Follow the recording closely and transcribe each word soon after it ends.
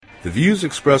The views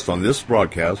expressed on this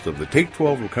broadcast of the Take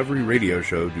 12 Recovery Radio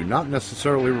Show do not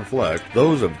necessarily reflect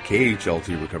those of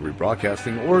KHLT Recovery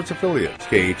Broadcasting or its affiliates.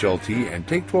 KHLT and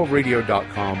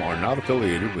Take12Radio.com are not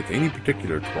affiliated with any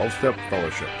particular 12-step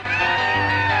fellowship.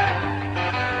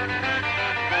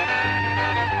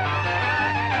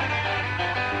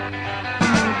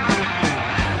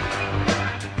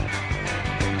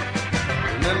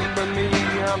 Remember me,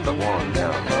 I'm the one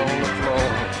down on the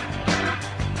floor,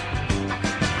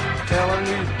 telling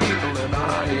these people that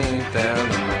I ain't there no more.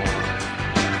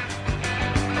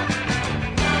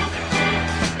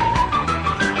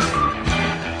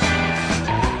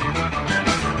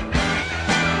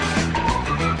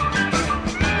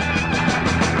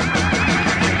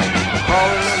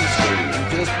 Calling on the street, I'm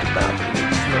just about to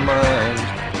lose my mind.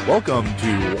 Welcome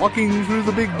to Walking Through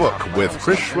the Big Book with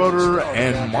Chris Schroeder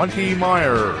and Monty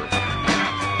Meyer.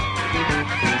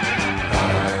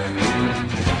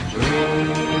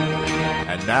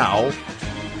 And now,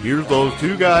 here's those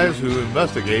two guys who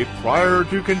investigate prior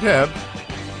to contempt,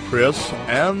 Chris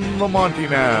and the Monty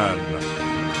Man.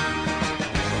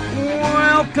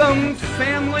 Welcome,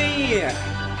 family,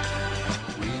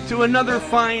 to another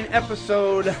fine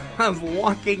episode of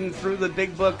Walking Through the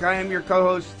Big Book. I am your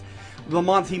co-host, the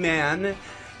Monty Man,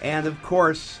 and of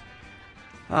course,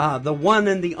 the one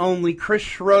and the only Chris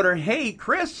Schroeder. Hey,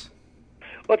 Chris.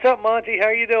 What's up, Monty? How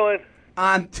are you doing?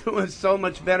 I'm doing so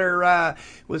much better.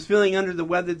 Was feeling under the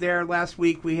weather there last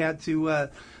week. We had to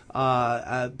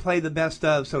play the best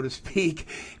of, so to speak,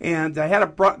 and I had a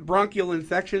bronchial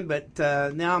infection, but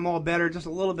now I'm all better. Just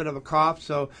a little bit of a cough.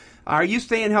 So, are you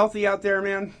staying healthy out there,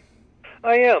 man?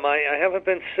 I am. I haven't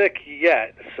been sick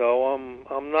yet, so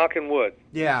I'm knocking wood.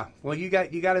 Yeah. Well, you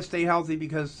got to stay healthy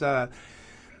because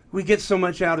we get so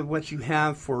much out of what you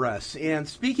have for us. And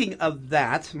speaking of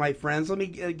that, my friends, let me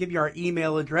give you our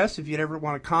email address if you'd ever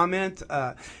want to comment,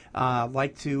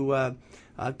 like to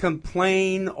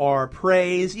complain or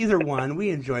praise, either one.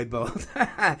 We enjoy both.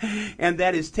 And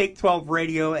that is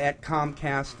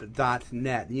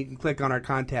take12radio@comcast.net. And you can click on our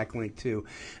contact link too.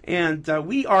 And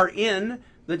we are in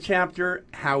the chapter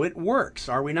How It Works,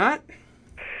 are we not?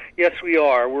 Yes, we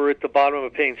are. We're at the bottom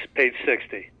of page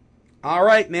 60. All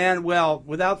right, man. Well,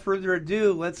 without further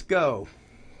ado, let's go.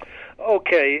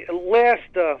 Okay. Last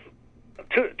 2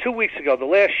 weeks ago, the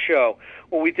last show,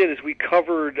 what we did is we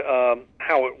covered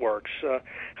How It Works.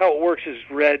 How It Works is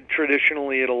read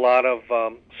traditionally at a lot of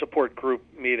support group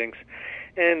meetings.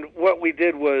 And what we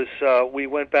did was we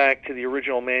went back to the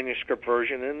original manuscript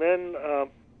version and then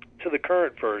to the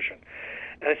current version.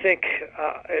 I think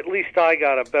at least I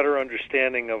got a better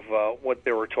understanding of what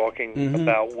they were talking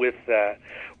about with that.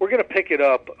 We're going to pick it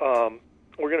up.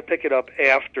 We're going to pick it up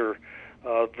after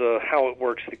the How It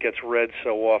Works that gets read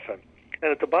so often.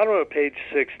 And at the bottom of page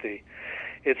 60,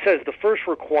 it says the first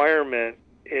requirement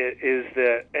is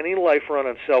that any life run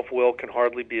on self-will can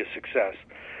hardly be a success.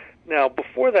 Now,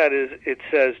 before that it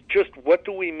says just what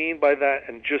do we mean by that,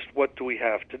 and just what do we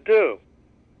have to do.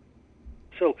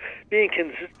 So being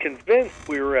convinced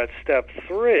we were at step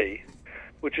 3,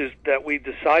 which is that we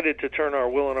decided to turn our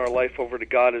will and our life over to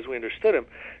God as we understood Him,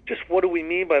 just what do we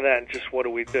mean by that, and just what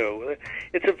do we do?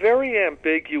 It's a very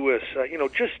ambiguous,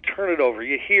 just turn it over.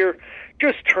 You hear,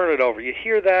 just turn it over. You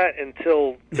hear that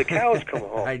until the cows come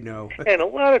home. I know. And a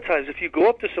lot of times if you go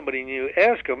up to somebody and you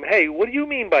ask them, hey, what do you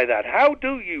mean by that? How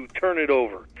do you turn it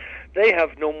over? They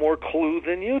have no more clue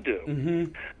than you do. Mm-hmm.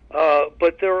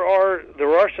 But there are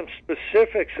some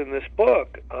specifics in this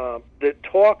book that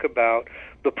talk about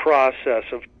the process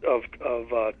of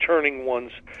turning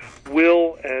one's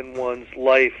will and one's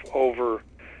life over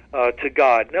to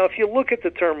God. Now, if you look at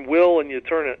the term will and you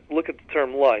look at the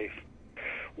term life,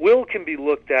 will can be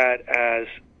looked at as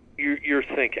your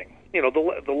thinking.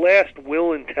 The last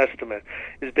will and testament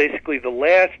is basically the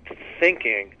last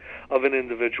thinking of an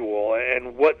individual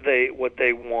and what they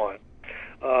want.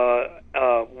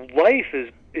 Life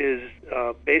is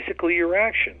basically your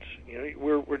actions.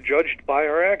 We're judged by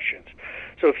our actions.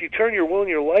 So if you turn your will and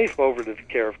your life over to the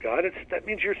care of God, that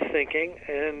means your thinking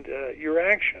and your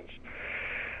actions.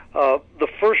 The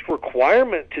first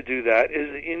requirement to do that is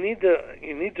that you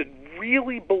need to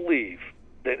really believe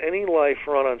that any life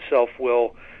run on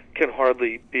self-will can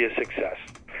hardly be a success.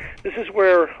 This is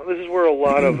where a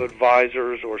lot of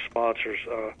advisors or sponsors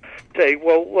say,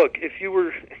 well, look, if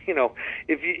you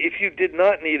did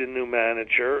not need a new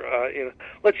manager,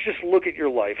 let's just look at your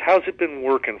life. How's it been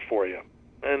working for you?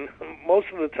 And most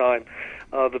of the time,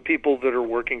 the people that are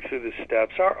working through the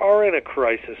steps are in a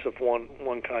crisis of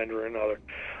one kind or another.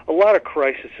 A lot of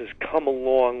crises come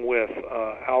along with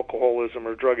alcoholism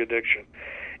or drug addiction.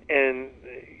 and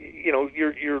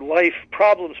your life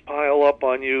problems pile up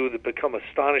on you that become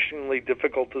astonishingly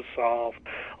difficult to solve.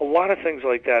 A lot of things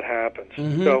like that happens.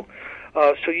 Mm-hmm.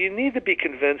 So you need to be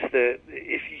convinced that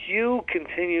if you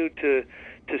continue to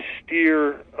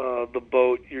steer the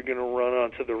boat, you're going to run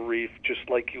onto the reef just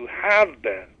like you have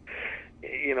been.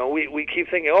 We keep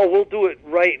thinking, oh, we'll do it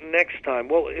right next time.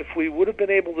 Well, if we would have been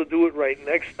able to do it right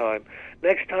next time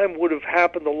would have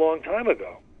happened a long time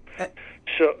ago.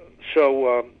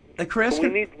 Chris, we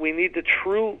need to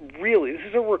really, this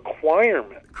is a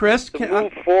requirement, Chris, to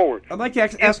move forward. I'd like to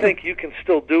ask. You think you can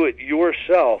still do it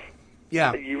yourself?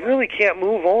 Yeah. You really can't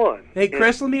move on. Hey,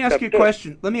 Chris, let me ask you a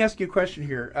question. Let me ask you a question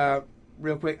here,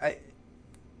 real quick.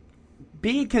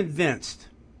 Being convinced.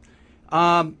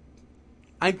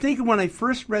 I'm thinking when I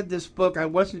first read this book, I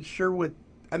wasn't sure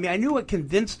I knew what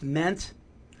convinced meant,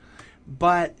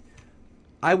 but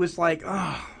I was like,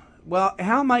 oh, well,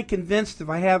 how am I convinced if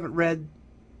I haven't read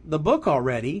the book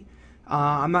already?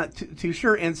 I'm not too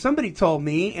sure. And somebody told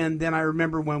me, and then I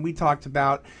remember when we talked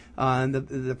about in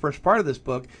the first part of this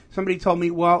book, somebody told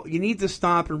me, well, you need to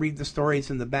stop and read the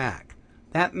stories in the back.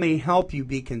 That may help you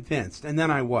be convinced. And then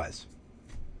I was.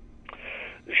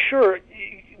 Sure.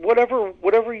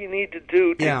 Whatever you need to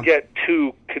do to get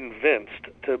too convinced,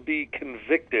 to be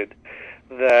convicted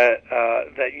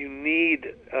that you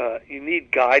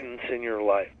need guidance in your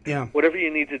life. Yeah. Whatever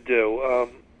you need to do.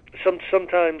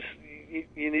 Sometimes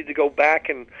you need to go back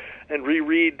and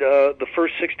reread the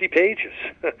first 60 pages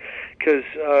because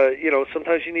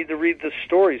sometimes you need to read the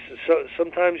stories.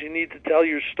 Sometimes you need to tell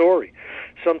your story.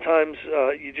 Sometimes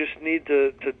you just need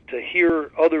to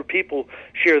hear other people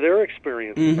share their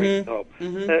experience.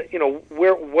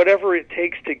 Whatever it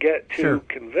takes to get too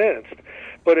convinced.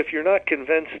 But if you're not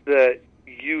convinced that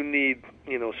you need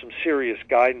some serious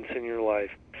guidance in your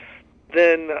life,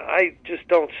 then I just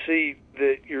don't see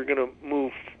that you're going to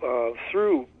move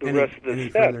through the rest of the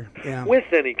step with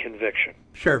any conviction.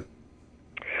 Sure.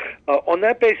 On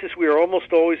that basis, we are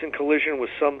almost always in collision with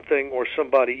something or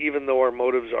somebody, even though our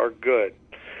motives are good.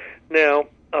 Now,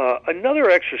 another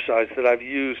exercise that I've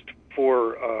used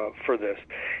for this,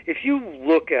 if you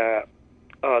look at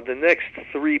the next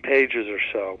 3 pages or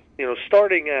so,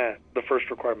 starting at the first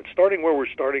requirement, starting where we're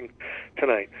starting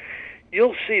tonight,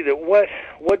 you'll see that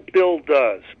what Bill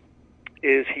does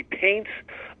is he paints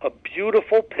a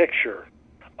beautiful picture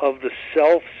of the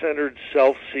self-centered,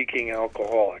 self-seeking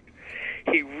alcoholic.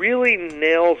 He really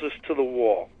nails us to the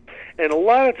wall. And a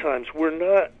lot of times we're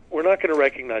not going to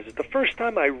recognize it. The first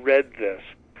time I read this,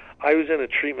 I was in a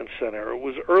treatment center. It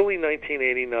was early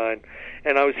 1989,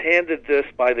 and I was handed this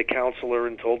by the counselor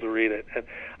and told to read it. And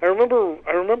I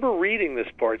remember reading this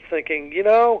part thinking,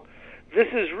 this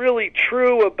is really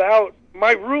true about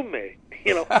my roommate.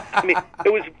 It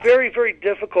was very, very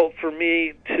difficult for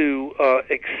me to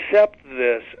accept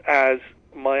this as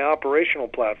my operational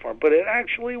platform, but it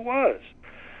actually was.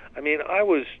 I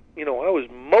was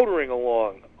motoring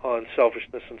along on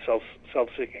selfishness and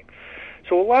self-seeking.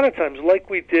 So a lot of times, like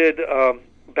we did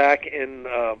back in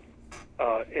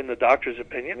the doctor's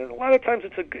opinion, and a lot of times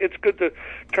it's good to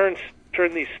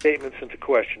turn these statements into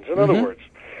questions. In other words,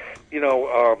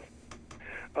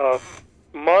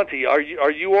 Monty, are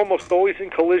you almost always in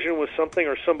collision with something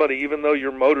or somebody, even though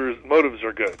your motives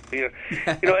are good?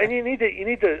 And you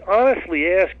need to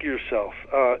honestly ask yourself: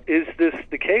 is this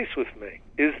the case with me?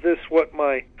 Is this what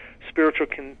my spiritual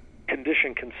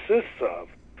condition consists of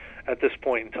at this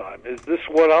point in time? Is this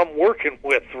what I'm working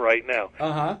with right now?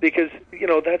 Because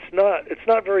it's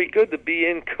not very good to be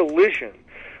in collision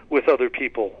with other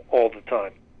people all the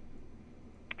time.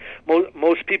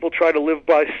 Most people try to live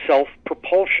by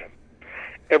self-propulsion.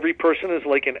 Every person is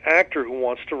like an actor who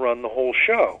wants to run the whole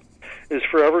show, is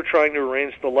forever trying to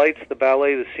arrange the lights, the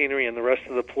ballet, the scenery, and the rest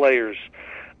of the players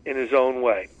in his own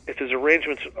way. If his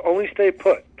arrangements only stay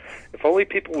put, if only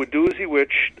people would do as he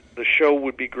wished, the show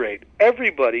would be great.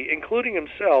 Everybody, including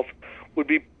himself, would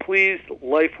be pleased.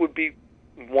 Life would be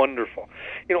wonderful.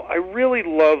 I really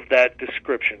love that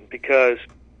description because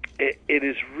it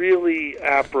is really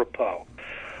apropos.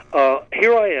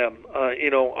 Here I am.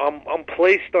 I'm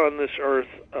placed on this earth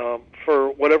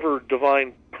for whatever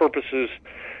divine purposes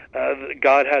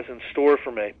God has in store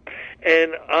for me,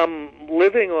 and I'm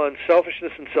living on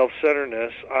selfishness and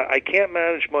self-centeredness. I can't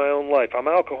manage my own life. I'm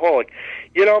alcoholic,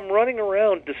 yet I'm running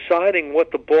around deciding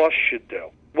what the boss should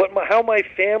do, how my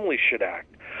family should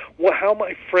act, how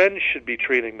my friends should be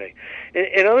treating me.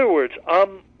 In other words,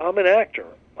 I'm an actor.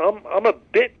 I'm a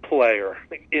bit player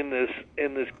in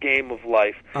this game of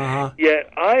life. Uh-huh.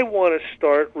 Yet I want to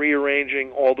start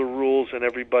rearranging all the rules and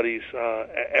everybody's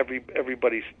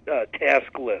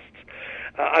task lists.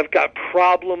 I've got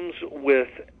problems with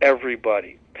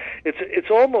everybody. It's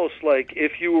almost like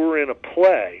if you were in a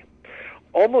play,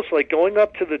 almost like going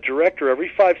up to the director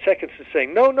every 5 seconds and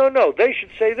saying, no, they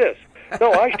should say this.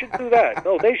 No, I should do that.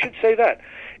 No, they should say that.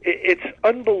 It's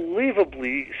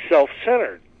unbelievably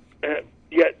self-centered.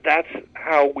 Yet that's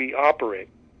how we operate.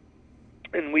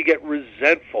 And we get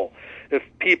resentful if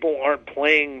people aren't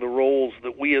playing the roles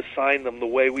that we assign them the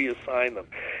way we assign them,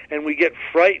 and we get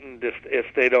frightened if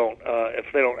they don't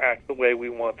act the way we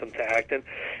want them to act, and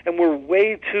we're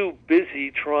way too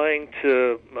busy trying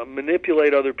to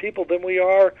manipulate other people than we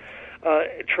are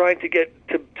trying to get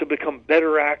to become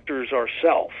better actors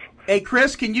ourselves. Hey,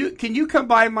 Chris, can you come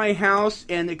by my house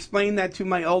and explain that to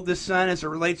my oldest son as it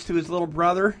relates to his little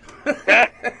brother?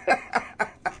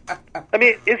 I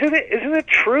mean, isn't it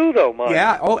true though, Mike?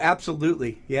 Yeah. Oh,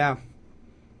 absolutely. Yeah.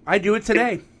 I do it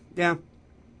today. Yeah.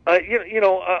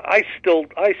 I still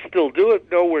do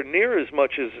it nowhere near as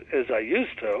much as I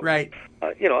used to. Right.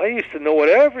 I used to know what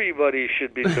everybody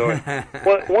should be doing.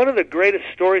 One of the greatest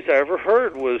stories I ever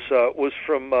heard was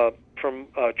from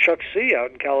Chuck C.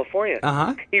 out in California.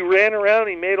 Uh-huh. He ran around,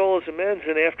 he made all his amends,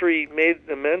 and after he made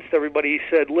amends to everybody,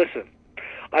 he said, "Listen,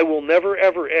 I will never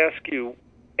ever ask you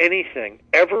anything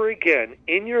ever again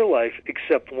in your life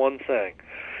except one thing.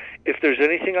 If there's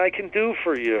anything I can do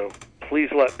for you,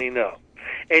 please let me know."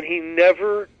 And he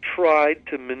never tried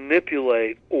to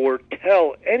manipulate or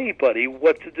tell anybody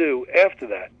what to do after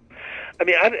that. I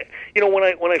mean,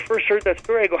 when I first heard that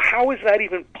story, I go, how is that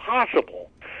even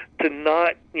possible to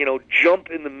not, jump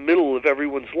in the middle of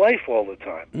everyone's life all the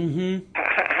time? Mm-hmm.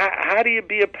 How do you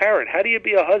be a parent? How do you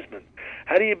be a husband?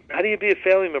 How do you be a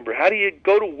family member? How do you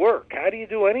go to work? How do you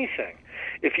do anything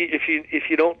if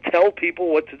you don't tell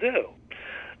people what to do?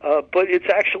 But it's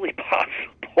actually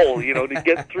possible, to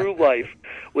get through life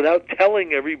without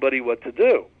telling everybody what to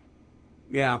do.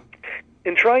 Yeah.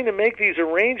 In trying to make these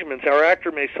arrangements, our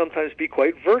actor may sometimes be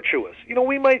quite virtuous.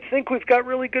 We might think we've got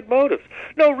really good motives.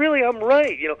 No, really, I'm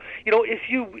right.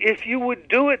 If you would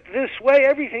do it this way,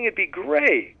 everything would be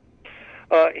great.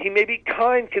 He may be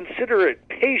kind, considerate,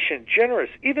 patient, generous,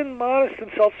 even modest and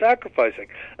self-sacrificing.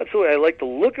 That's the way I like to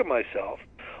look at myself.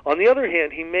 On the other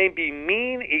hand, he may be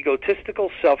mean,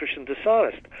 egotistical, selfish, and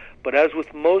dishonest. But as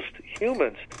with most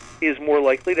humans, he is more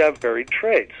likely to have varied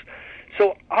traits.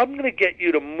 So I'm going to get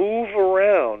you to move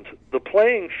around the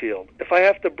playing field. If I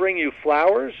have to bring you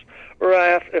flowers or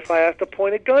if I have to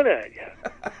point a gun at you,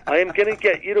 I am going to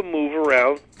get you to move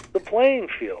around the playing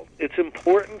field. It's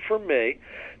important for me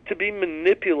to be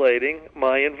manipulating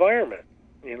my environment,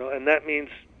 and that means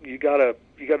you got to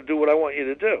do what I want you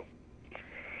to do.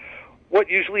 What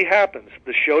usually happens?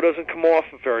 The show doesn't come off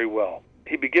very well.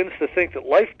 He begins to think that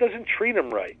life doesn't treat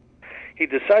him right. He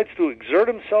decides to exert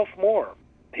himself more.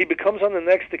 He becomes on the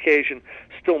next occasion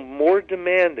still more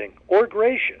demanding or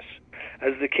gracious,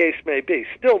 as the case may be.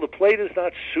 Still, the play does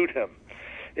not suit him.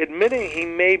 Admitting he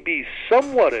may be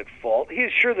somewhat at fault, he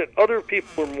is sure that other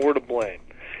people are more to blame.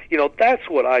 That's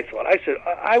what I thought. I said,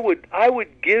 I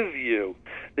would give you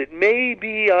that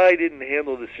maybe I didn't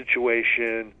handle the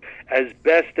situation as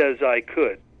best as I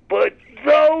could. But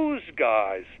those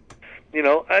guys,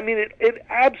 it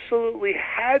absolutely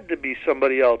had to be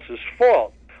somebody else's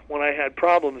fault when I had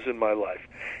problems in my life.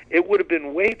 It would have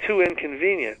been way too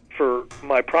inconvenient for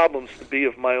my problems to be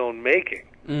of my own making.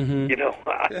 Mm-hmm.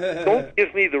 Don't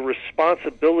give me the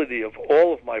responsibility of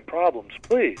all of my problems,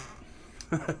 please.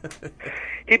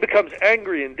 He becomes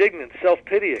angry, indignant,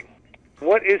 self-pitying.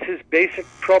 What is his basic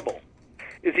trouble?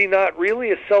 Is he not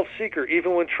really a self-seeker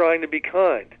even when trying to be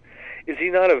kind? Is he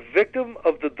not a victim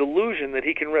of the delusion that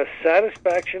he can wrest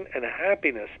satisfaction and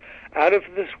happiness out of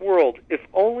this world if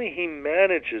only he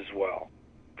manages well?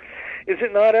 Is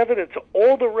it not evident to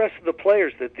all the rest of the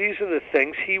players that these are the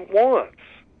things he wants?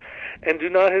 And do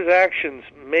not his actions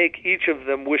make each of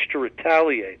them wish to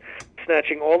retaliate,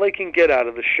 snatching all they can get out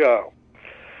of the show?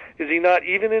 Is he not,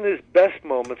 even in his best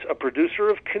moments, a producer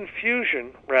of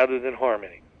confusion rather than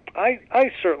harmony?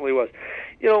 I certainly was.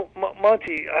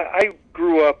 Monty, I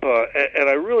grew up, and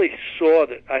I really saw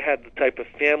that I had the type of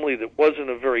family that wasn't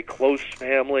a very close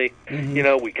family.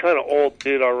 Mm-hmm. We kind of all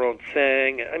did our own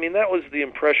thing. I mean, that was the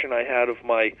impression I had of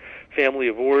my family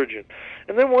of origin.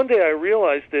 And then one day I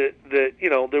realized that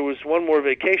there was one more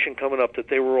vacation coming up that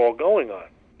they were all going on.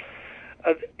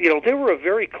 They were a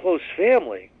very close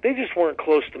family. They just weren't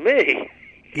close to me.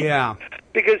 Yeah.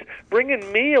 Because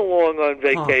bringing me along on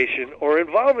vacation or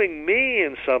involving me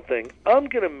in something, I'm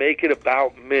going to make it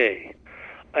about me.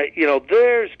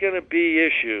 there's going to be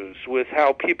issues with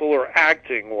how people are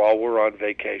acting while we're on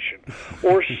vacation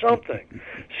or something.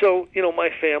 So, my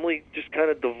family just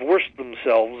kind of divorced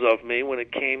themselves of me when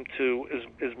it came to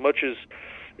as much as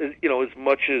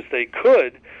they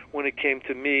could when it came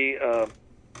to me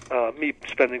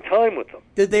spending time with them.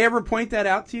 Did they ever point that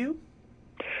out to you?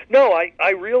 No,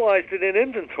 I realized it in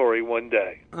inventory one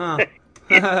day.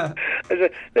 They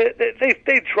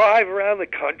drive around the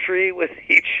country with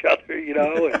each other,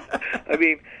 And, I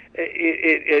mean,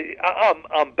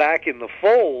 I'm back in the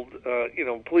fold.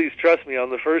 Please trust me,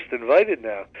 I'm the first invited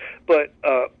now. But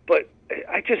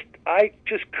I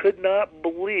just could not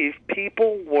believe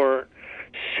people weren't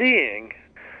seeing,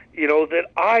 that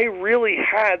I really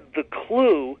had the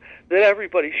clue that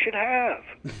everybody should have.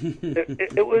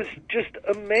 It was just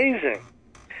amazing.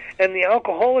 And the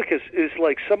alcoholic is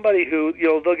like somebody who,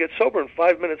 they'll get sober and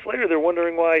 5 minutes later they're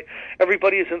wondering why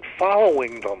everybody isn't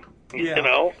following them.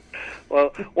 Yeah.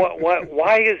 Well,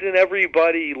 why isn't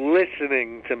everybody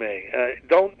listening to me?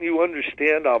 Don't you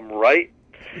understand I'm right?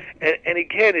 And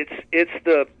again, it's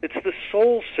the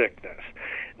soul sickness.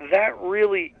 That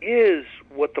really is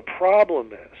what the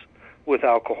problem is with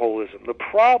alcoholism. The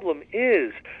problem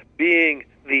is being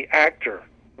the actor,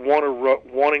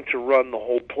 wanting to run the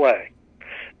whole play.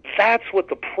 That's what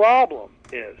the problem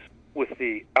is with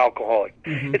the alcoholic.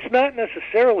 Mm-hmm. It's not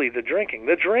necessarily the drinking.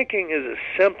 The drinking is a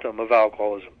symptom of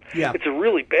alcoholism. Yeah. It's a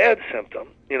really bad symptom,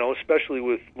 especially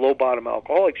with low-bottom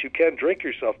alcoholics. You can drink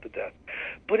yourself to death.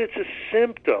 But it's a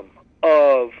symptom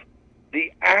of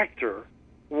the actor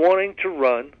wanting to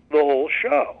run the whole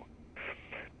show.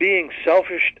 Being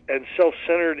selfish and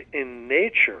self-centered in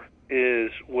nature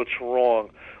is what's wrong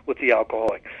with the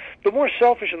alcoholic. The more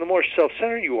selfish and the more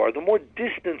self-centered you are, the more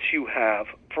distance you have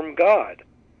from God.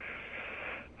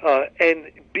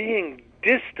 And being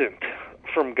distant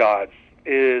from God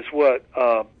is what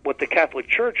the Catholic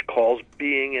Church calls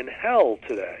being in hell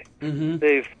today. Mm-hmm.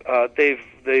 They've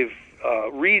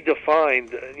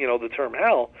redefined the term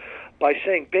hell by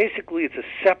saying basically it's a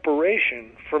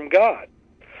separation from God.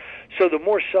 So the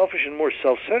more selfish and more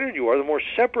self-centered you are, the more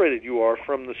separated you are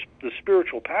from the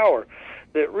spiritual power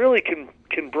that really can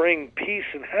bring peace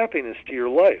and happiness to your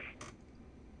life.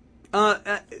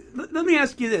 Let me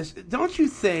ask you this. Don't you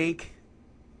think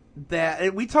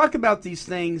that we talk about these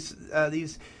things,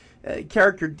 these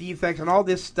character defects and all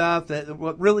this stuff, that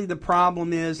what really the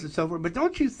problem is and so forth, but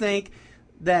don't you think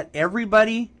that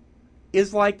everybody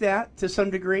is like that to some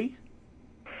degree?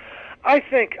 I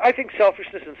think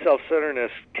selfishness and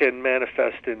self-centeredness can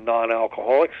manifest in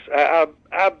non-alcoholics.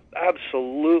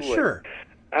 Absolutely. Sure.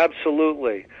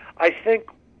 Absolutely. I think,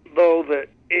 though, that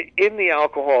in the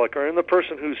alcoholic or in the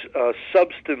person who's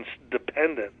substance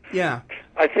dependent, yeah,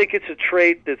 I think it's a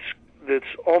trait that's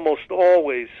almost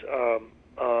always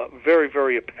very,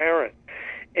 very apparent,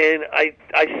 and I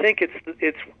think it's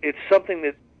something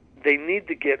that they need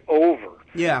to get over.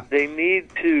 Yeah, they need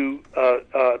to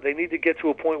get to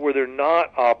a point where they're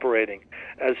not operating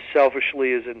as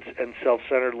selfishly and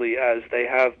self-centeredly as they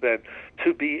have been,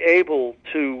 to be able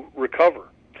to recover.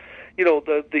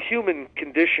 The human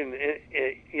condition,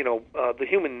 the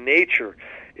human nature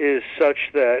is such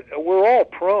that we're all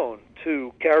prone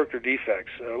to character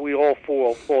defects. We all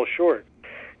fall short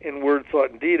in word, thought,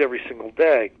 and deed every single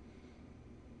day.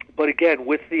 But again,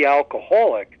 with the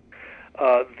alcoholic,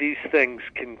 these things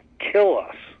can kill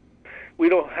us. We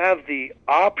don't have the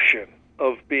option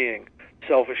of being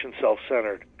selfish and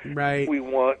self-centered. Right. We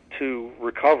want to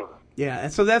recover. Yeah,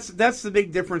 and so that's the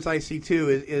big difference I see too,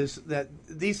 is that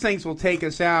these things will take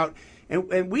us out,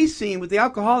 and with the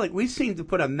alcoholic, we seem to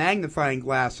put a magnifying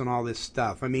glass on all this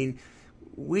stuff. I mean,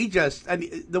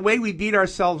 the way we beat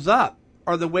ourselves up,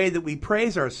 or the way that we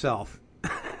praise ourselves.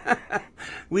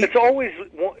 It's always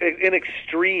in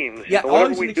extremes. Yeah,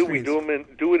 whatever we do, we do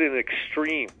it in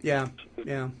extreme. Yeah.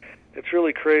 It's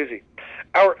really crazy.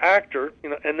 Our actor,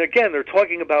 and again, they're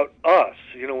talking about us.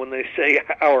 When they say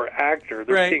our actor,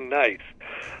 they're being nice.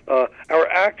 Our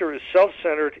actor is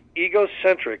self-centered,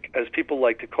 egocentric, as people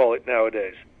like to call it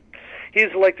nowadays. He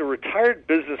is like the retired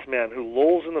businessman who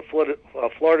lolls in the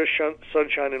Florida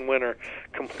sunshine in winter,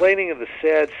 complaining of the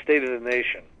sad state of the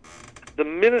nation. The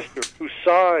minister who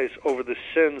sighs over the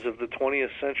sins of the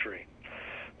 20th century.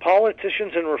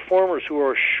 Politicians and reformers who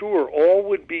are sure all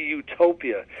would be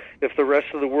utopia if the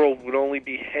rest of the world would only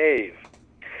behave.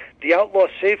 The outlaw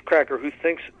safecracker who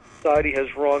thinks society has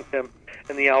wronged him,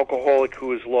 and the alcoholic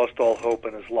who has lost all hope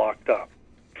and is locked up.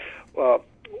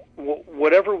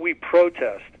 Whatever we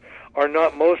protest, are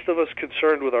not most of us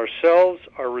concerned with ourselves,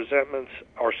 our resentments,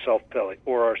 our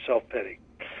self-pity?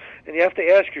 And you have to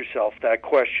ask yourself that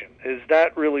question. Is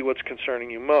that really what's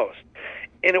concerning you most?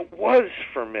 And it was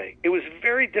for me. It was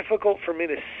very difficult for me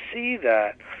to see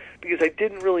that because I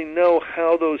didn't really know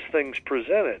how those things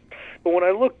presented. But when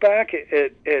I look back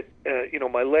at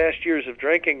my last years of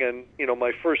drinking and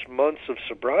my first months of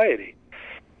sobriety,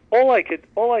 all I could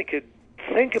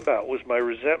think about was my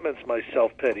resentments, my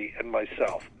self-pity, and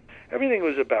myself. Everything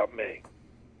was about me.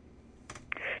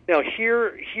 Now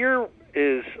here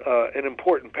is an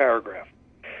important paragraph.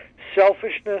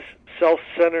 Selfishness,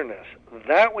 self-centeredness,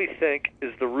 that we think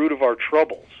is the root of our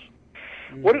troubles.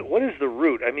 What is the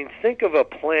root? I mean, think of a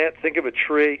plant, think of a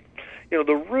tree.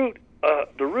 The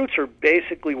roots are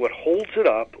basically what holds it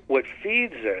up, what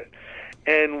feeds it,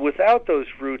 and without those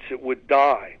roots, it would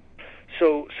die.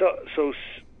 So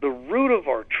the root of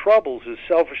our troubles is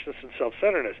selfishness and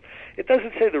self-centeredness. It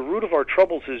doesn't say the root of our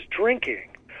troubles is drinking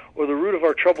or the root of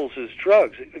our troubles is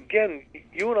drugs. Again,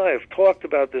 you and I have talked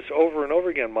about this over and over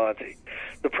again, Monty.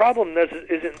 The problem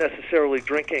isn't necessarily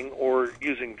drinking or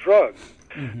using drugs.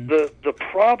 Mm-hmm. The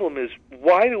problem is,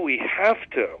 why do we have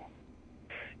to?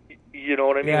 You know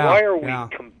what I mean? Yeah, why are we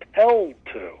compelled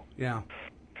to? Yeah.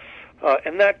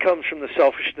 And that comes from the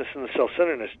selfishness and the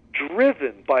self-centeredness,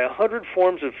 driven by 100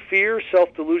 forms of fear,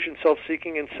 self-delusion,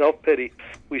 self-seeking, and self-pity.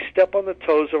 We step on the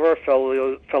toes of our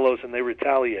fellows and they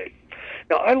retaliate.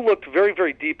 Now, I looked very,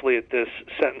 very deeply at this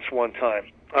sentence one time.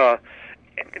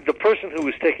 The person who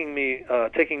was taking me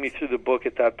through the book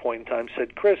at that point in time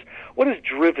said, "Chris, what does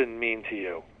driven mean to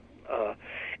you?"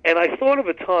 And I thought of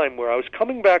a time where I was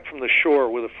coming back from the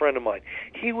shore with a friend of mine.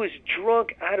 He was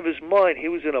drunk out of his mind. He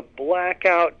was in a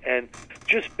blackout and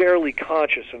just barely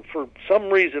conscious. And for some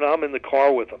reason, I'm in the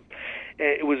car with him. And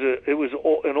it was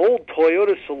an old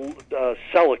Toyota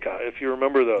Celica, if you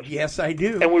remember those. Yes, I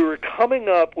do. And we were coming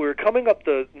up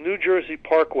the New Jersey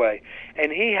Parkway,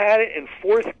 and he had it in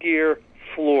fourth gear,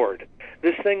 floored.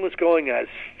 This thing was going as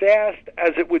fast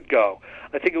as it would go.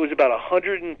 I think it was about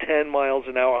 110 miles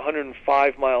an hour,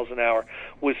 105 miles an hour.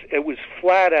 It was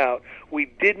flat out. We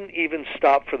didn't even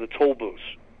stop for the toll booths.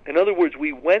 In other words,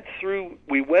 we went through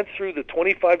the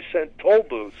 25-cent toll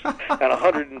booths at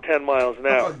 110 miles an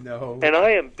hour. Oh, no. And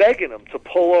I am begging him to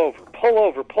pull over.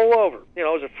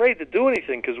 I was afraid to do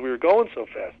anything because we were going so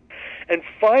fast. And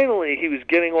finally, he was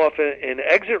getting off an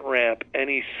exit ramp, and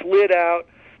he slid out.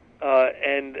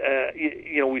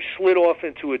 We slid off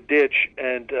into a ditch,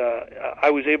 and I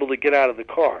was able to get out of the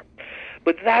car.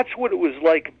 But that's what it was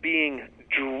like being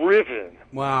driven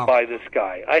by this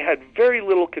guy. I had very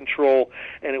little control,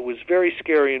 and it was very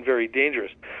scary and very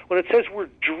dangerous. When it says we're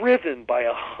driven by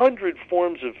 100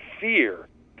 forms of fear,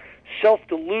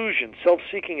 self-delusion,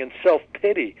 self-seeking, and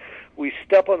self-pity, we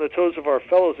step on the toes of our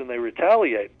fellows and they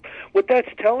retaliate. What that's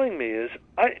telling me is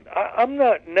I'm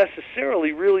not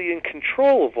necessarily really in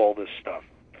control of all this stuff.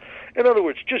 In other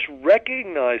words, just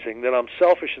recognizing that I'm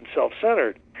selfish and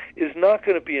self-centered is not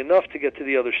going to be enough to get to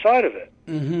the other side of it.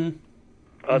 Mm-hmm.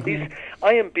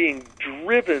 I am being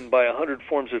driven by 100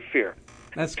 forms of fear.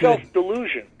 That's good.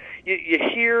 Self-delusion. You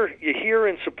hear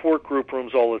in support group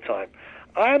rooms all the time,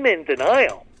 I'm in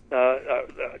denial.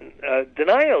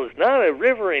 Denial is not a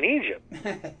river in Egypt.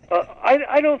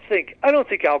 I don't think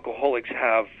alcoholics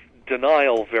have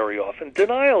denial very often.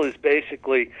 Denial is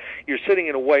basically you're sitting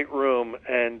in a white room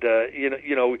and you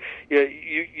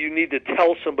need to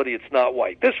tell somebody it's not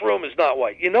white. This room is not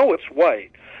white. You know it's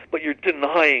white, but you're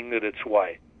denying that it's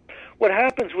white. What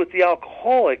happens with the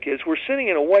alcoholic is we're sitting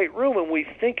in a white room and we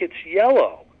think it's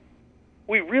yellow.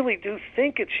 We really do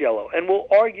think it's yellow, and we'll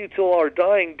argue till our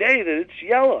dying day that it's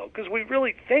yellow because we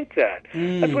really think that.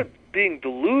 That's what being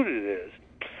deluded is.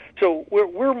 So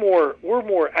we're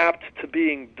more apt to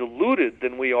being deluded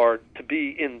than we are to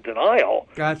be in denial.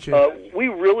 Gotcha. We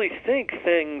really think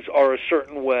things are a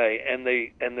certain way, and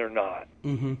they're not.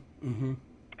 Mm-hmm. Mm-hmm.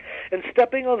 And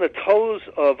stepping on the toes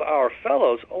of our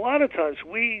fellows, a lot of times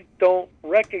we don't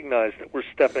recognize that we're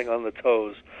stepping on the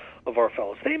toes of our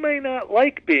fellows. They may not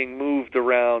like being moved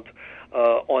around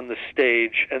on the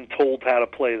stage and told how to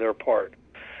play their part.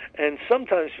 And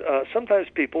sometimes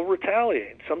people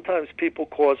retaliate. Sometimes people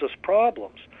cause us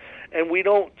problems, and we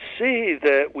don't see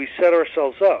that we set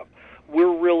ourselves up. We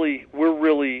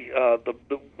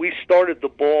started the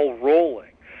ball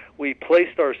rolling. We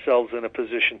placed ourselves in a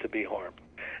position to be harmed,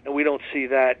 and we don't see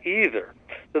that either.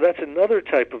 So that's another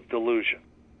type of delusion.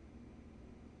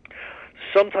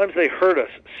 Sometimes they hurt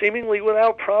us, seemingly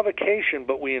without provocation,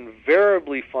 but we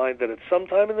invariably find that at some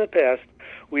time in the past,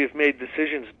 we have made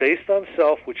decisions based on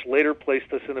self, which later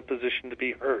placed us in a position to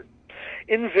be hurt.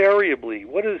 Invariably,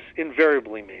 what does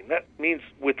invariably mean? That means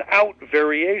without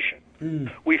variation.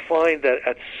 We find that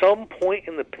at some point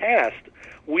in the past,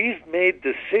 we've made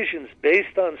decisions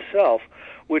based on self,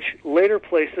 which later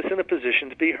placed us in a position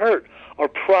to be hurt. Our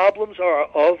problems are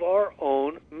of our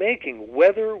own making,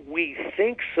 whether we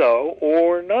think so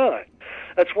or not.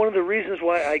 That's one of the reasons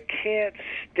why I can't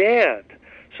stand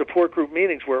support group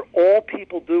meetings where all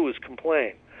people do is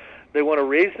complain. They want to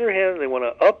raise their hand, they want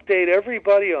to update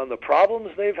everybody on the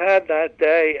problems they've had that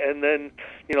day, and then,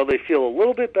 they feel a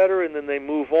little bit better, and then they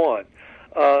move on.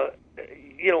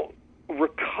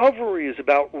 Recovery is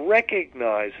about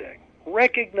recognizing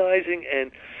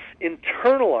and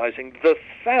internalizing the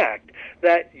fact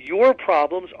that your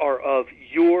problems are of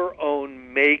your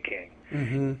own making.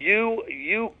 Mm-hmm.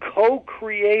 You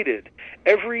co-created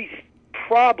every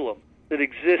problem that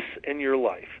exists in your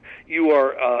life. You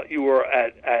are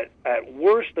at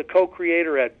worst the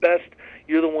co-creator. At best,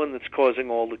 you're the one that's causing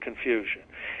all the confusion.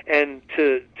 And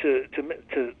to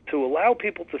allow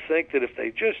people to think that if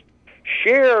they just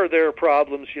share their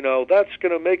problems, that's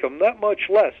going to make them that much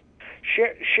less.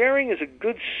 Sharing is a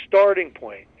good starting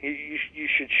point. You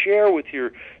should share with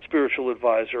your spiritual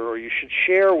advisor, or you should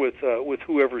share with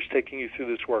whoever's taking you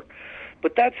through this work.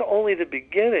 But that's only the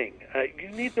beginning. You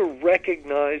need to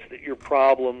recognize that your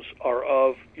problems are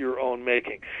of your own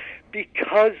making,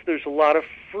 because there's a lot of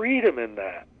freedom in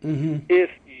that. Mm-hmm. If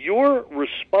you're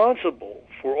responsible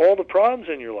for all the problems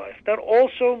in your life, that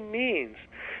also means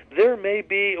there may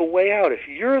be a way out. If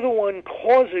you're the one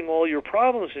causing all your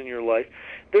problems in your life,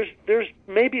 there's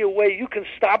maybe a way you can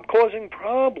stop causing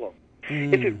problems.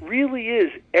 If it really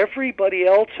is everybody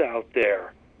else out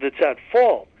there that's at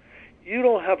fault, you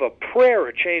don't have a prayer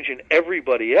of changing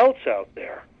everybody else out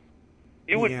there.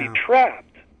 You would be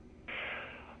trapped.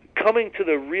 Coming to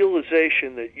the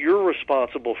realization that you're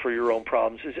responsible for your own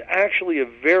problems is actually a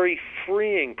very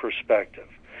freeing perspective,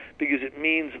 because it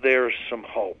means there's some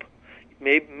hope.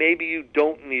 Maybe you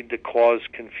don't need to cause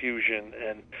confusion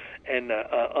and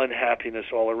unhappiness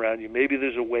all around you. Maybe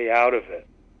there's a way out of it.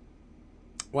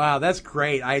 Wow, that's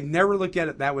great. I never looked at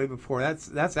it that way before.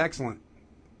 That's excellent.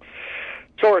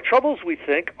 So our troubles, we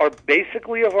think, are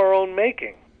basically of our own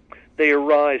making. They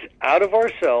arise out of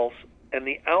ourselves, and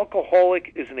the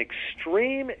alcoholic is an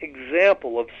extreme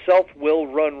example of self-will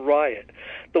run riot,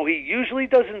 though he usually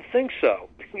doesn't think so.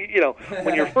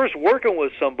 When you're first working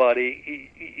with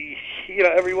somebody,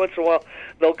 every once in a while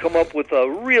they'll come up with a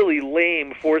really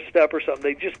lame four-step or something.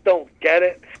 They just don't get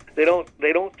it. They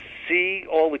don't see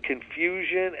all the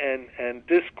confusion and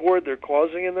discord they're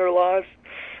causing in their lives.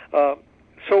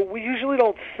 So we usually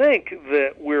don't think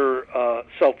that we're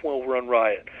self-will run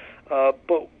riot,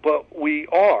 but we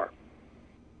are.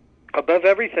 Above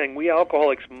everything, we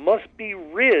alcoholics must be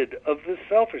rid of this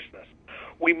selfishness.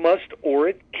 We must, or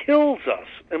it kills us.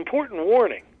 Important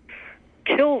warning.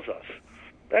 Kills us.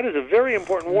 That is a very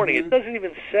important warning. It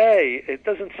doesn't say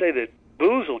that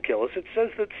booze will kill us. It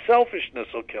says that selfishness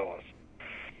will kill us.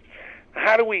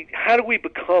 How do we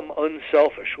become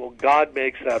unselfish? Well, God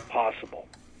makes that possible.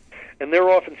 And there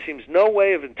often seems no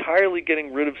way of entirely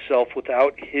getting rid of self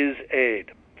without His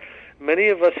aid. Many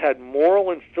of us had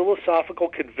moral and philosophical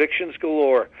convictions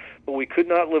galore, but we could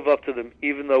not live up to them,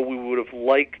 even though we would have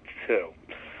liked to.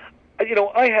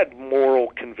 I had moral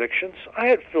convictions. I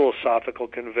had philosophical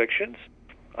convictions.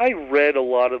 I read a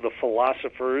lot of the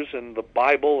philosophers and the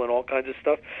Bible and all kinds of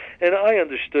stuff, and I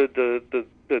understood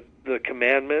the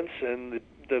commandments and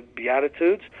the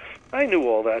Beatitudes. I knew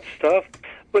all that stuff,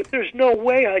 but there's no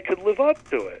way I could live up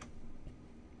to it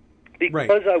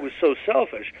because I was so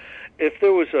selfish. If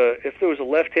there was a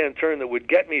left-hand turn that would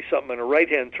get me something and a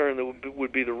right-hand turn that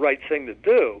would be the right thing to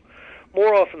do,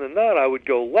 more often than not, I would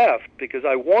go left because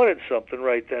I wanted something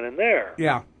right then and there.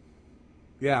 Yeah.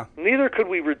 Neither could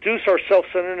we reduce our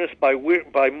self-centeredness by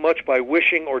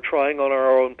wishing or trying on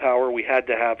our own power. We had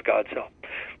to have God's help.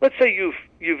 Let's say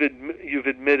you've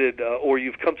admitted or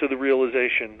you've come to the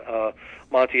realization,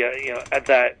 Monty,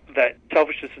 that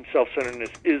selfishness and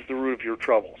self-centeredness is the root of your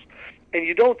troubles, and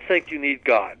you don't think you need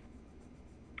God.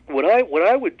 What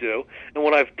I would do, and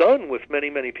what I've done with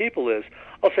many people is,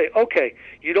 I'll say, okay,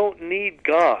 you don't need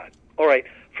God. All right,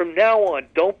 from now on,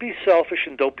 don't be selfish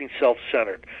and don't be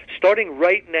self-centered. Starting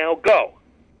right now, go.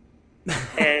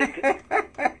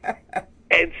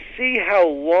 And see how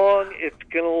long it's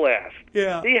going to last.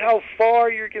 Yeah. See how far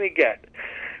you're going to get.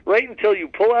 Right until you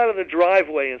pull out of the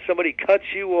driveway and somebody cuts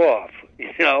you off,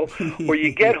 or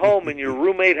you get home and your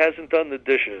roommate hasn't done the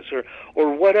dishes,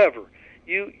 or whatever.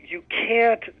 You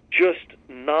can't just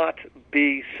not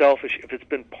be selfish if it's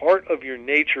been part of your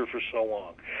nature for so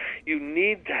long. You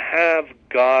need to have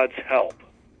God's help.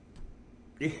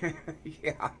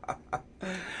 Yeah.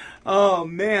 Oh,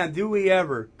 man, do we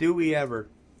ever.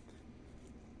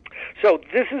 So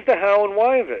this is the how and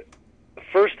why of it.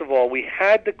 First of all, we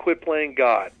had to quit playing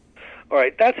God. All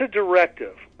right, that's a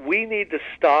directive. We need to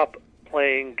stop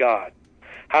playing God.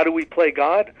 How do we play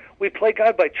God? We play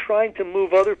God by trying to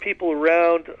move other people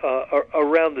around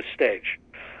the stage.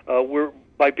 We're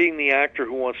by being the actor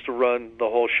who wants to run the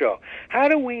whole show. How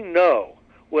do we know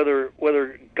whether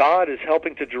God is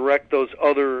helping to direct those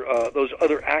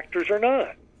other actors or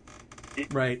not?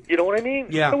 Right. You know what I mean?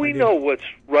 Yeah. How do we know what's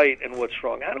right and what's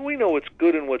wrong? How do we know what's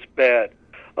good and what's bad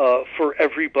for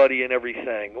everybody and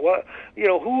everything? What,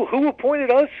 who appointed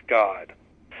us God?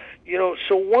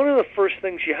 So one of the first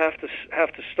things you have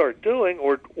to start doing,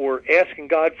 or asking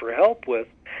God for help with,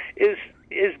 is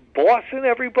bossing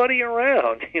everybody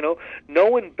around.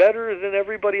 Knowing better than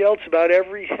everybody else about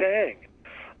everything.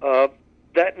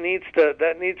 That needs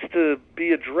to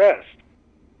be addressed.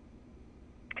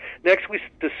 Next, we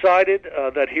decided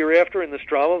that hereafter in this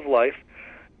drama of life,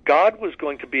 God was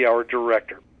going to be our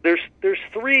director. There's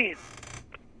three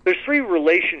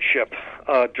relationship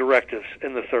directives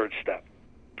in the third step.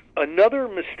 Another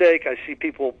mistake I see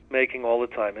people making all the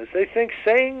time is they think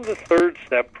saying the third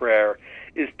step prayer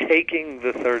is taking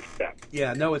the third step.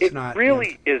 Yeah, no, it's not. It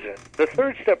really isn't. The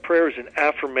third step prayer is an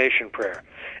affirmation prayer.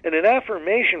 And an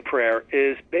affirmation prayer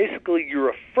is basically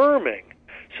you're affirming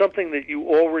something that you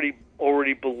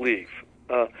already believe.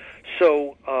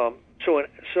 So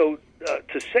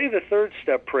to say the third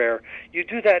step prayer, you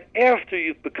do that after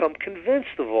you've become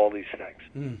convinced of all these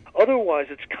things. Otherwise,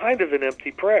 it's kind of an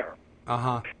empty prayer.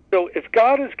 Uh-huh. So if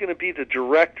God is going to be the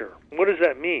director, what does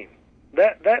that mean?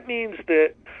 That means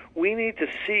that we need to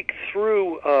seek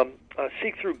through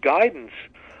guidance,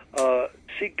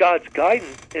 seek God's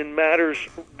guidance in matters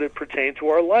that pertain to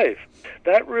our life.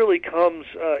 That really comes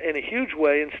in a huge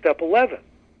way in step 11,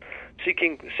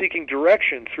 seeking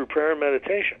direction through prayer and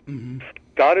meditation. Mm-hmm.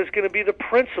 God is going to be the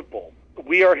principal.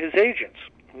 We are His agents.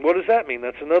 What does that mean?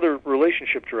 That's another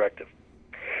relationship directive.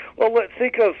 Well,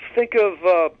 think of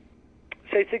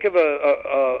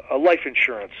a life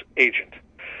insurance agent.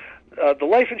 The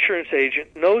life insurance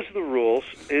agent knows the rules,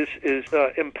 is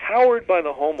empowered by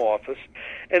the home office,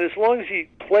 and as long as he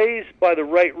plays by the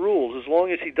right rules, as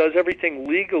long as he does everything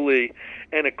legally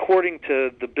and according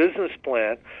to the business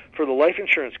plan for the life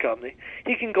insurance company,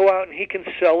 he can go out and he can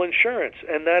sell insurance,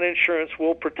 and that insurance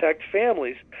will protect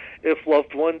families if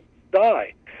loved ones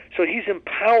die. So he's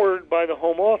empowered by the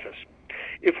home office.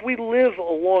 If we live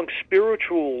along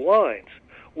spiritual lines,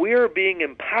 we are being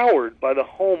empowered by the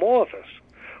home office,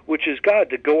 which is God,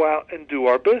 to go out and do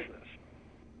our business.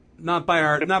 Not by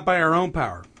our own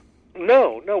power.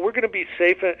 No, we're going to be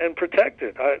safe and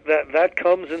protected. That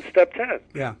comes in step 10.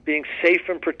 Yeah, being safe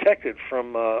and protected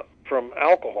from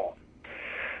alcohol.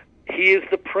 He is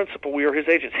the principal. We are His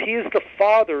agents. He is the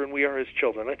father, and we are His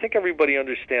children. I think everybody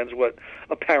understands what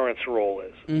a parent's role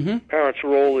is. Mm-hmm. Parent's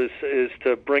role is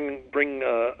to bring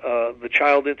the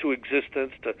child into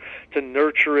existence, to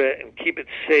nurture it and keep it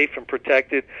safe and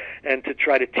protected, and to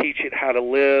try to teach it how to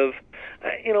live.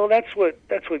 That's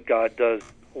what God does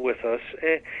with us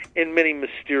in many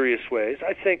mysterious ways.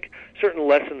 I think certain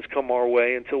lessons come our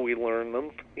way until we learn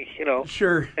them.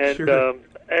 Sure. And sure.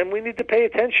 And we need to pay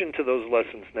attention to those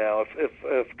lessons now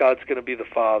if God's going to be the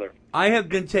Father. I have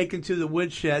been taken to the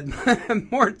woodshed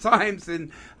more times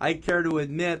than I care to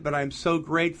admit, but I'm so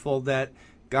grateful that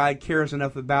God cares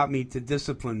enough about me to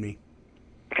discipline me.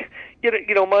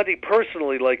 Monty,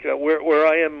 personally, like where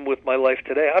I am with my life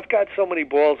today, I've got so many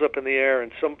balls up in the air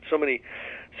and so many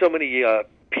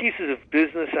pieces of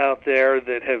business out there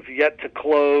that have yet to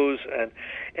close, and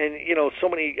so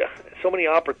many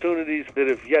opportunities that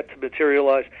have yet to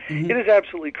materialize. Mm-hmm. It is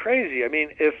absolutely crazy. I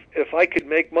mean, if I could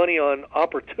make money on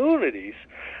opportunities,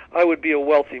 I would be a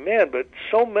wealthy man. But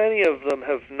so many of them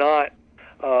have not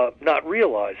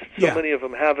realized. So many of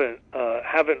them haven't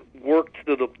worked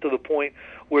to the point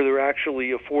where they're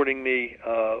actually affording me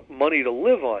money to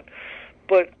live on.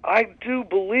 But I do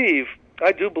believe,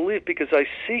 because I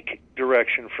seek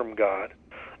direction from God,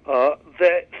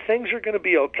 that things are going to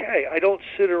be okay. I don't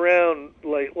sit around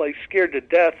like scared to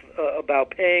death about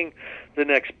paying the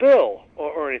next bill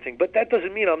or anything. But that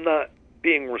doesn't mean I'm not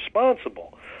being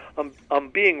responsible. I'm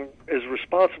being as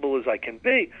responsible as I can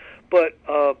be. But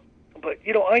I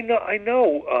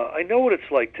know what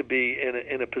it's like to be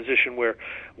in a position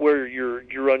where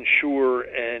you're unsure,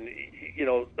 and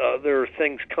there are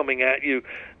things coming at you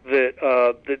that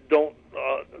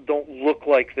don't look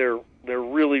like they're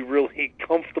really, really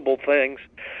comfortable things,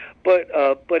 but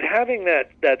having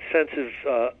that sense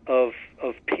of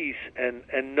peace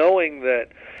and knowing that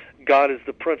God is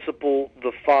the principal,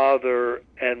 the Father,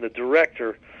 and the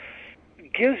director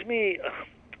gives me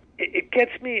it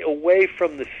gets me away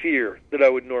from the fear that I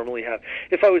would normally have.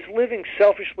 If I was living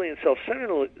selfishly and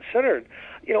self-centered,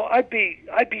 I'd be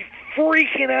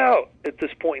freaking out at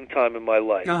this point in time in my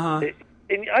life.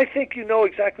 And I think you know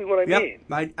exactly what I mean.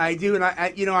 I do, and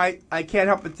I can't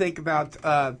help but think about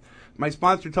my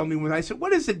sponsor told me when I said,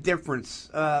 "What is the difference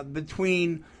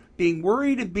between being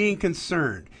worried and being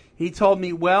concerned?" He told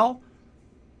me, "Well,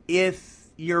 if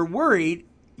you're worried,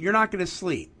 you're not going to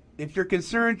sleep. If you're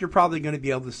concerned, you're probably going to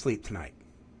be able to sleep tonight."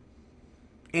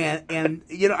 And and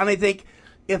I think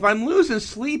if I'm losing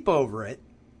sleep over it,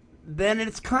 then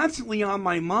it's constantly on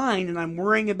my mind, and I'm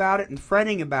worrying about it and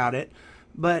fretting about it.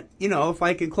 But, if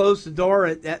I can close the door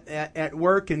at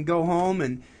work and go home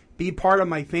and be part of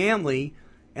my family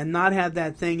and not have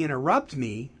that thing interrupt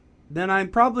me, then I'm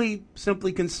probably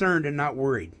simply concerned and not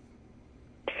worried.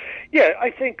 Yeah, I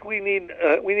think we need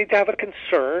to have a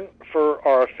concern for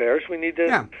our affairs. We need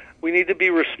to be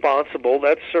responsible.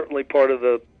 That's certainly part of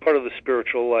the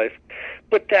spiritual life.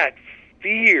 But that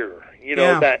fear,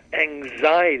 that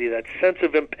anxiety, that sense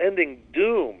of impending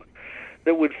doom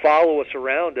that would follow us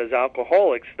around as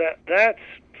alcoholics, that's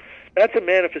a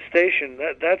manifestation.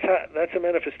 That's a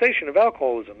manifestation of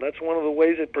alcoholism. That's one of the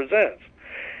ways it presents.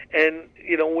 And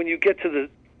when you get to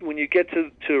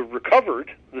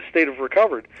recovered, the state of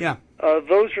recovered,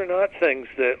 those are not things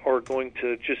that are going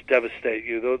to just devastate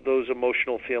you. Those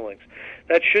emotional feelings,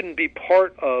 that shouldn't be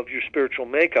part of your spiritual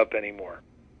makeup anymore.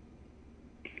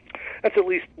 That's at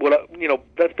least what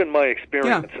that's been my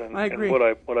experience and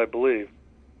what I believe.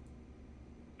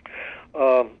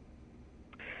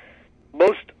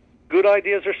 Most good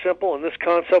ideas are simple, and this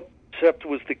concept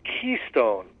was the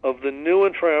keystone of the new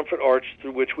and triumphant arch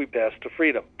through which we pass to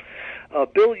freedom.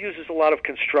 Bill uses a lot of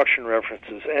construction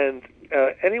references, and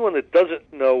anyone that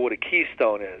doesn't know what a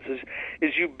keystone is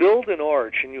you build an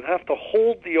arch, and you have to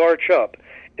hold the arch up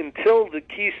until the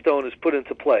keystone is put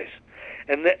into place.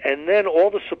 And then all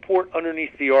the support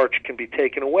underneath the arch can be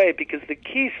taken away because the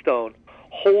keystone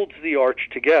holds the arch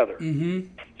together. Mm-hmm.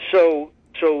 So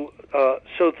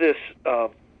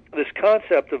this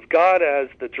concept of God as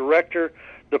the director,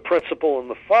 the principal, and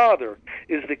the Father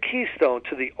is the keystone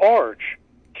to the arch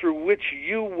through which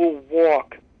you will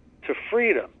walk to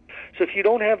freedom. So if you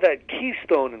don't have that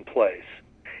keystone in place,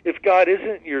 if God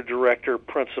isn't your director,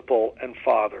 principal, and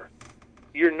Father,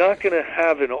 you're not going to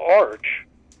have an arch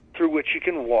through which you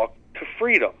can walk to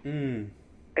freedom. Mm.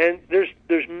 And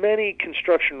there's many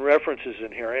construction references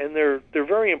in here, and they're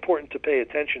very important to pay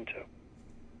attention to.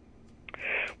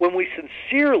 When we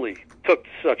sincerely took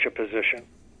such a position,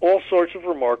 all sorts of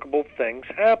remarkable things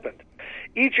happened.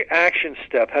 Each action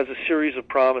step has a series of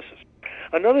promises.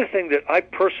 Another thing that I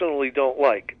personally don't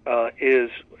like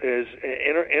is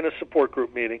in a support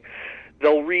group meeting,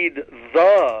 they'll read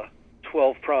the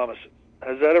 12 promises.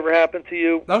 Has that ever happened to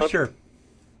you? Oh, sure.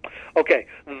 Okay,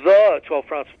 the 12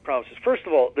 promises. First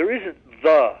of all, there isn't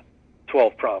the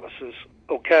 12 promises,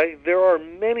 okay? There are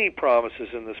many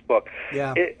promises in this book.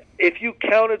 Yeah. If you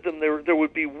counted them, there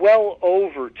would be well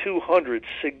over 200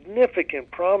 significant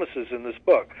promises in this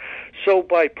book. So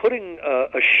by putting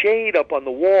a shade up on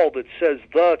the wall that says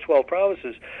the 12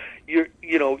 promises, you're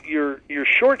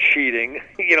short-sheeting,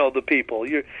 the people.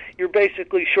 You're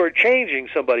basically short-changing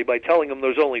somebody by telling them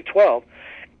there's only 12.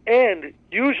 And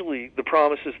usually the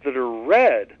promises that are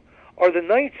read are the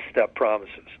ninth step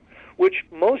promises, which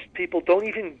most people don't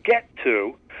even get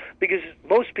to because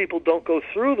most people don't go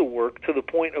through the work to the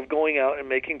point of going out and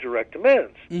making direct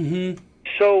amends. Mm-hmm.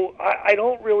 So I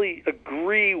don't really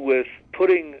agree with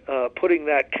putting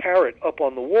that carrot up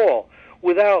on the wall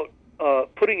without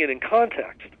putting it in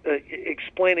context,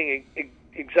 explaining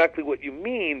exactly what you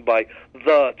mean by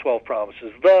the 12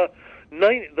 promises, the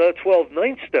 12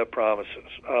 ninth-step promises.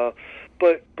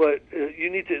 But you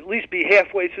need to at least be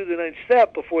halfway through the ninth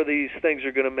step before these things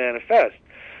are going to manifest.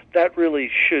 That really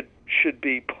should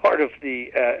be part of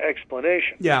the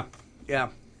explanation. Yeah.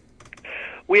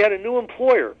 We had a new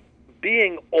employer.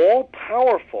 Being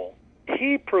all-powerful,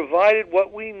 he provided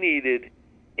what we needed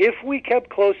if we kept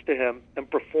close to him and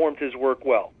performed his work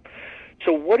well.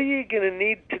 So what are you going to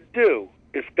need to do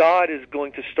if God is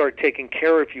going to start taking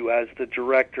care of you as the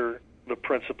director, the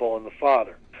principal, and the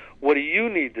Father? What do you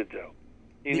need to do?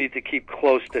 You need to keep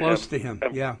close to him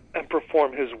and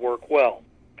perform his work well.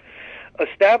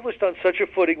 Established on such a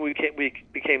footing, we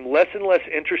became less and less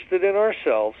interested in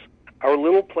ourselves, our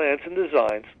little plans and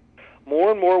designs.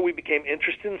 More and more we became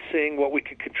interested in seeing what we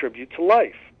could contribute to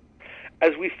life.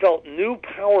 As we felt new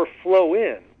power flow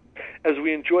in, as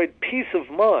we enjoyed peace of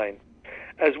mind,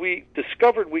 as we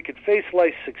discovered we could face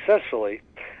life successfully,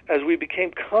 as we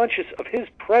became conscious of his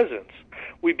presence,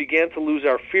 we began to lose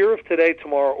our fear of today,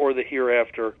 tomorrow, or the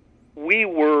hereafter we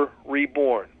were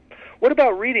reborn. What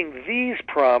about reading these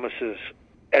promises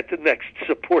at the next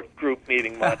support group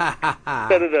meeting month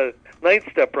instead of the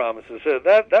 9th step promises?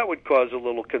 That would cause a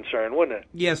little concern, wouldn't it?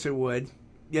 Yes, it would.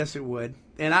 Yes, it would.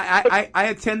 And I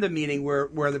attend a meeting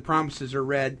where the promises are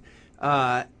read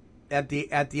at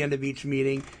the end of each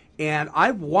meeting, and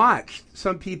I've watched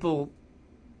some people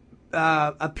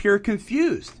appear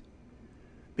confused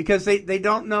because they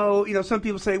don't know. You know, some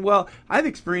people say, "Well, I've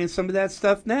experienced some of that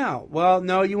stuff now." Well,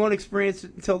 no, you won't experience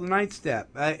it until the 9th step.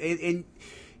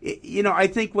 You know, I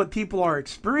think what people are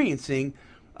experiencing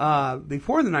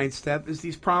before the 9th step is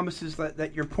these promises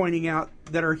that you're pointing out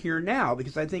that are here now,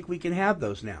 because I think we can have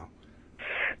those now.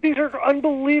 These are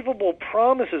unbelievable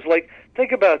promises. Like,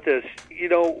 think about this. You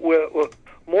know,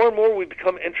 more and more we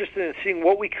become interested in seeing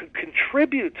what we could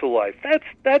contribute to life.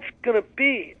 That's going to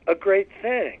be a great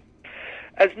thing.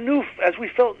 As we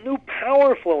felt new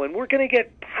power flowing, we're going to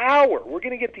get power. We're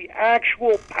going to get the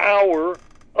actual power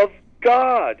of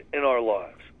God in our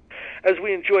lives. As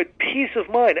we enjoyed peace of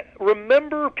mind.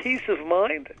 Remember peace of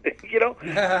mind? You know,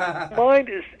 mind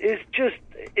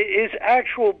is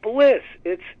actual bliss.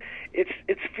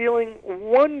 It's feeling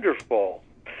wonderful.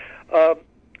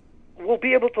 We'll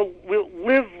be able to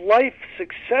live life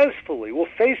successfully. We'll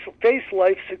face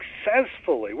life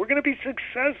successfully. We're going to be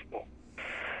successful.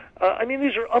 I mean,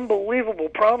 these are unbelievable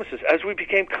promises. As we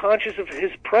became conscious of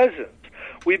His presence,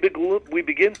 we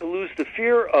begin to lose the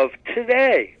fear of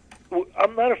today.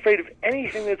 I'm not afraid of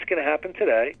anything that's going to happen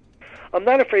today. I'm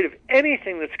not afraid of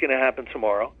anything that's going to happen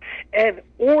tomorrow,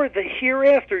 or the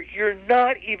hereafter. You're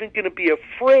not even going to be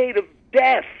afraid of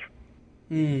death.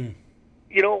 You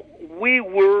know, we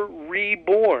were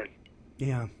reborn.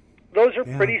 Yeah. Those are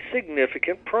pretty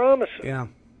significant promises. Yeah.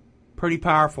 Pretty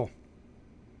powerful.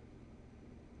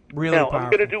 Really now, powerful. I'm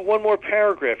going to do one more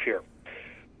paragraph here.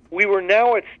 We were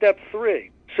now at step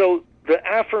 3. So the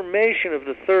affirmation of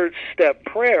the 3rd step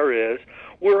prayer is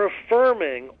we're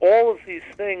affirming all of these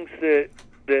things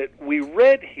that we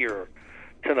read here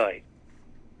tonight.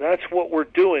 That's what we're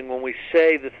doing when we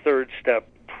say the 3rd step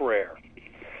prayer.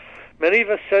 Many of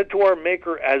us said to our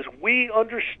Maker as we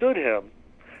understood Him,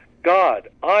 God,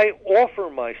 I offer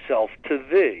myself to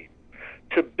Thee,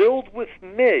 to build with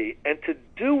me and to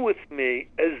do with me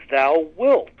as Thou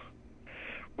wilt.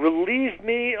 Relieve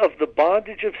me of the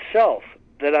bondage of self,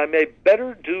 that I may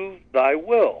better do Thy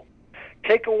will.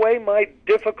 Take away my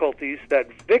difficulties,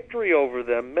 that victory over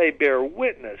them may bear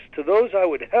witness to those I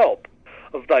would help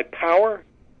of Thy power,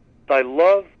 Thy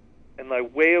love, and Thy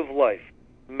way of life.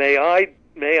 May I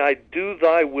do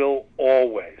Thy will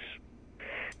always.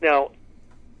 Now,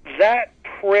 that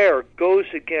prayer goes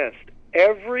against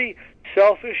every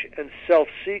selfish and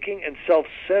self-seeking and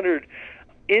self-centered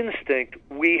instinct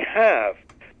we have,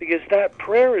 because that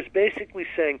prayer is basically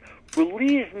saying,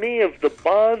 relieve me of the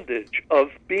bondage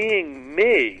of being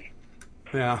me,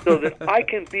 so that I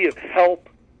can be of help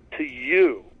to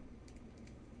you.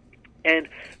 And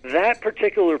that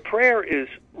particular prayer is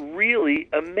really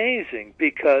amazing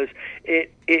because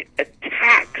it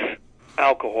attacks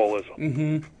alcoholism.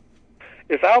 Mm-hmm.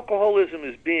 If alcoholism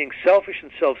is being selfish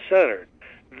and self-centered,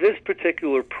 this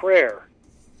particular prayer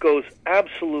goes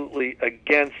absolutely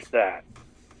against that.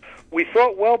 We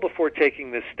thought well before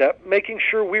taking this step, making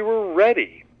sure we were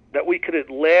ready, that we could at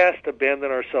last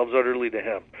abandon ourselves utterly to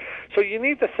Him. So you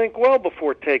need to think well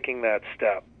before taking that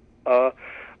step.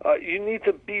 You need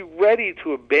to be ready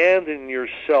to abandon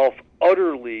yourself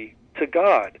utterly to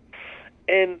God.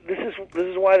 And this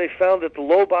is why they found that the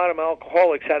low-bottom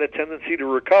alcoholics had a tendency to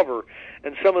recover,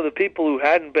 and some of the people who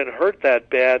hadn't been hurt that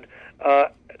bad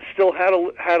still had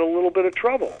a little bit of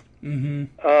trouble. Mm-hmm.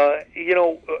 You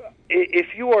know,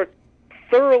 if you are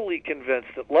thoroughly convinced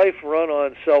that life run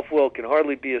on self-will can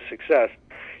hardly be a success,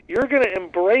 you're going to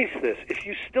embrace this. If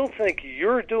you still think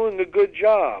you're doing a good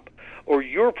job or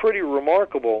you're pretty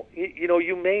remarkable, you know,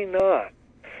 you may not.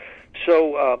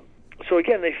 So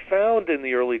again, they found in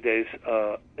the early days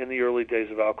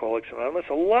of Alcoholics Anonymous,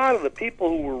 a lot of the people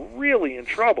who were really in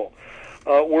trouble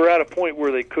were at a point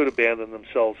where they could abandon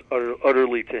themselves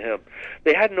utterly to Him.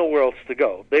 They had nowhere else to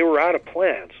go. They were out of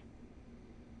plans.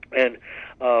 And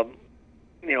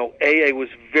you know, AA was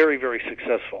very, very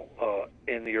successful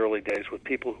in the early days with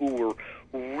people who were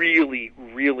really,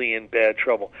 really in bad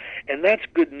trouble. And that's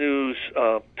good news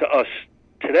to us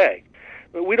today.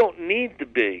 But we don't need to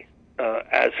be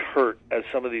as hurt as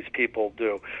some of these people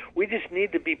do. We just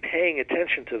need to be paying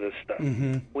attention to this stuff.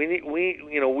 Mm-hmm.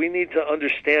 We need to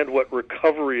understand what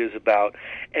recovery is about,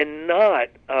 and not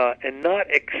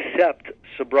accept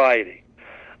sobriety,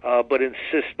 but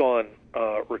insist on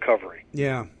recovery.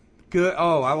 Yeah. Good.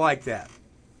 Oh, I like that.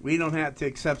 We don't have to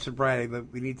accept sobriety,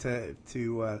 but we need to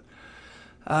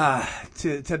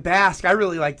bask. I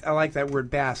like that word,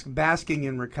 bask. Basking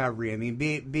in recovery. I mean,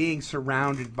 being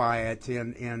surrounded by it,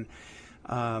 and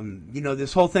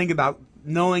this whole thing about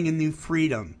knowing a new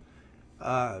freedom.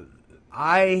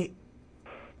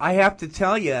 I have to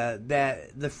tell you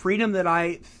that the freedom that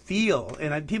I feel,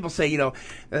 and people say,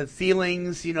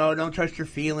 feelings, don't trust your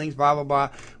feelings, blah, blah, blah.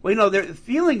 Well,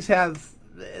 feelings have,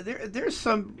 there's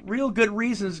some real good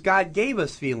reasons God gave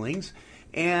us feelings.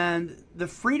 And the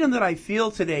freedom that I feel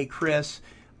today, Chris,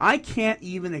 I can't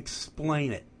even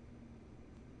explain it.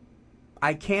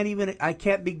 I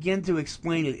can't begin to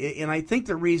explain it. And I think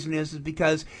the reason is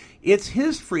because it's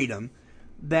His freedom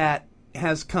that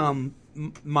has come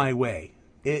my way.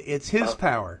 It's His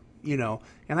power, and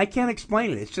I can't explain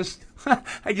it. It's just,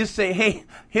 I just say, hey,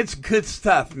 it's good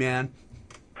stuff, man.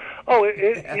 Oh,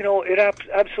 it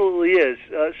absolutely is.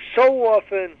 So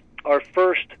often our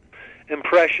first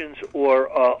impressions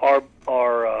or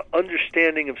our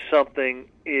understanding of something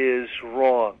is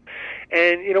wrong.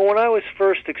 And, when I was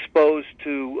first exposed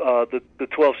to the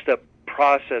 12-step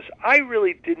process, I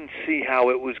really didn't see how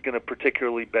it was going to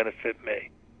particularly benefit me.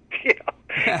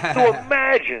 So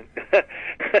imagine,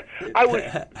 I was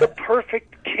the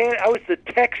perfect I was the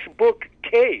textbook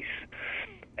case,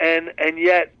 and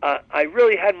yet I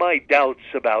really had my doubts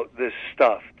about this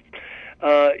stuff.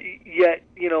 Yet,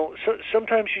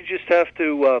 sometimes you just have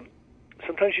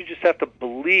to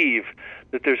believe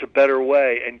that there's a better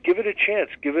way and give it a chance,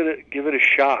 give it a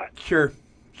shot. Sure.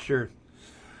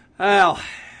 Well,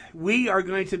 we are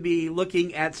going to be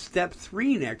looking at step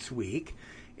 3 next week.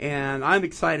 And I'm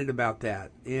excited about that.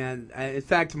 And in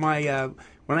fact, when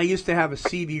I used to have a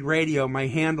CB radio, my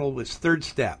handle was Third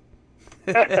Step.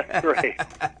 Great.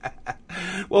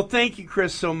 Well, thank you,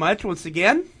 Chris, so much once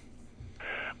again.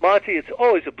 Monty, it's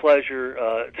always a pleasure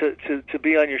to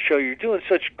be on your show. You're doing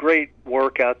such great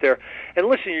work out there. And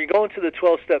listen, you're going to the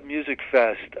 12-Step Music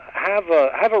Fest. Have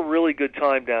a really good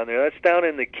time down there. That's down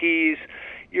in the Keys.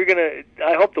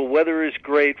 I hope the weather is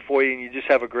great for you and you just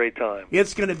have a great time.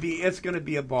 It's gonna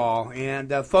be a ball. And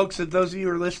folks, those of you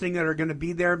who are listening that are gonna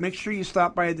be there, make sure you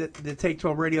stop by the Take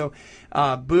 12 Radio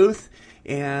booth.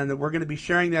 And we're going to be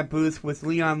sharing that booth with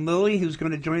Leon Lilly, who's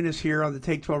going to join us here on the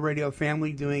Take 12 Radio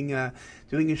family, doing a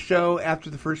show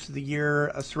after the first of the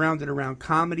year surrounded around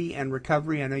comedy and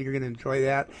recovery. I know you're going to enjoy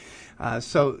that.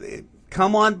 So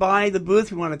come on by the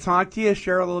booth. We want to talk to you,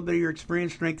 share a little bit of your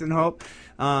experience, strength, and hope.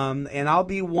 And I'll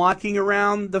be walking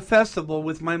around the festival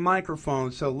with my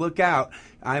microphone, so look out.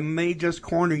 I may just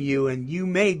corner you, and you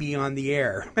may be on the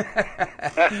air.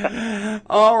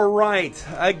 All right.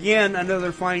 Again,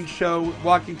 another fine show,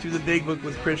 Walking Through the Big Book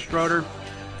with Chris Schroeder.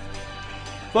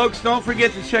 Folks, don't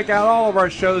forget to check out all of our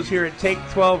shows here at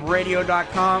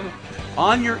Take12Radio.com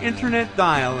on your internet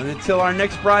dial. And until our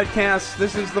next broadcast,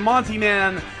 this is the Monty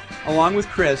Man, along with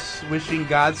Chris, wishing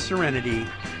God's serenity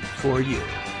for you.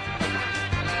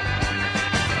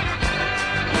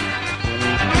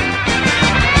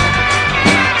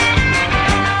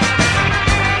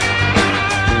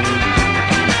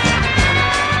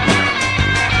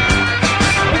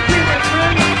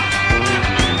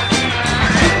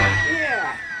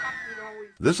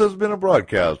 This has been a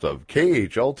broadcast of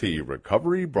KHLT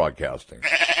Recovery Broadcasting.